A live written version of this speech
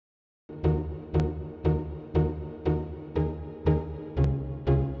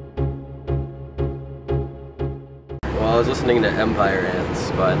was listening to Empire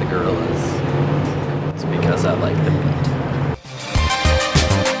Ants by the Gorillaz. It's because I like the beat.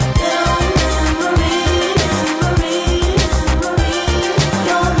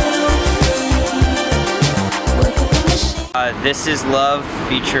 This is Love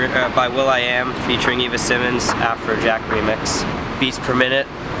by will.i.am featuring Eva Simmons, Afrojack remix. Beats per minute,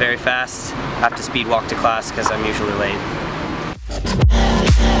 very fast. Have to speed walk to class because I'm usually late.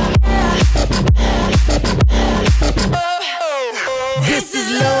 This is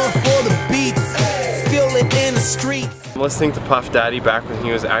love for the beats, feel it in the streets. I'm listening to Puff Daddy back when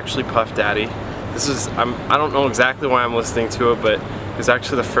he was actually Puff Daddy. I don't know exactly why I'm listening to it, but it was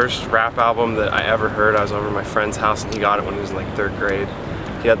actually the first rap album that I ever heard. I was over at my friend's house and he got it when he was in like 3rd grade.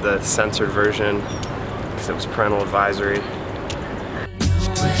 He had the censored version because it was parental advisory. No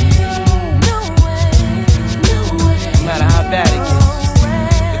matter how bad it gets,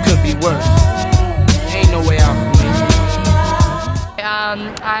 it could be worse. Ain't no way out for me.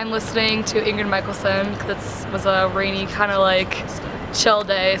 I'm listening to Ingrid Michaelson because it was a rainy kind of like chill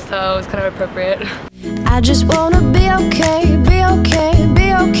day, so it was kind of appropriate. I just wanna be okay, be okay,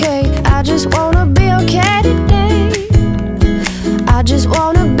 be okay. I just wanna be okay today. I just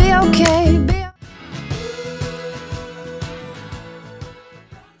wanna be okay.